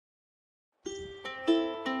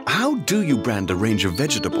how do you brand a range of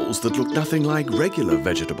vegetables that look nothing like regular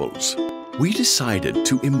vegetables? We decided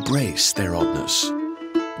to embrace their oddness.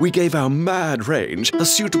 We gave our mad range a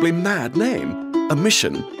suitably mad name, a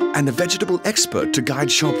mission, and a vegetable expert to guide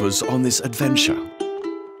shoppers on this adventure.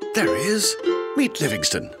 There he is. Meet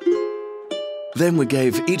Livingston. Then we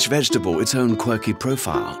gave each vegetable its own quirky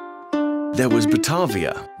profile. There was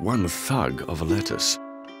Batavia, one thug of a lettuce.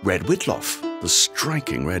 Red Whitloff, the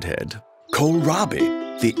striking redhead. Kohlrabi,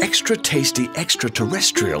 the extra tasty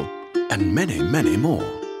extraterrestrial, and many, many more.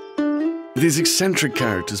 These eccentric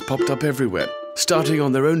characters popped up everywhere, starting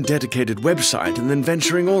on their own dedicated website and then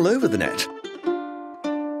venturing all over the net.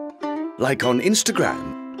 Like on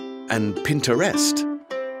Instagram and Pinterest.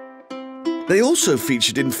 They also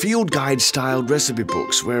featured in field guide-styled recipe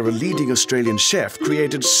books where a leading Australian chef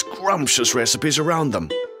created scrumptious recipes around them.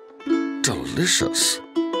 Delicious.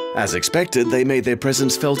 As expected, they made their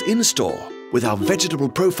presence felt in-store, with our vegetable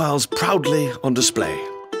profiles proudly on display.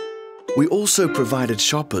 We also provided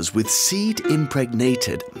shoppers with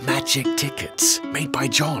seed-impregnated magic tickets made by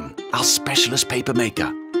John, our specialist paper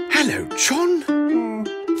maker. Hello, John.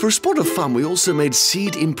 For a spot of fun, we also made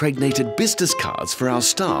seed-impregnated business cards for our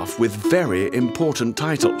staff with very important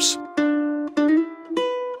titles.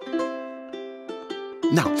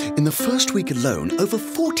 Now, in the first week alone, over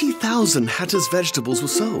 40,000 Hatter's vegetables were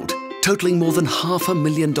sold, totaling more than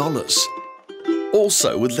 $500,000.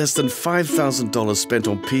 Also, with less than $5,000 spent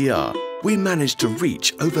on PR, we managed to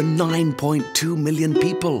reach over 9.2 million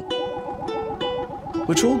people.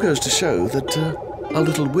 Which all goes to show that a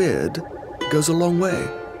little weird goes a long way.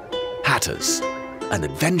 Hatter's, an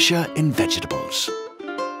adventure in vegetables.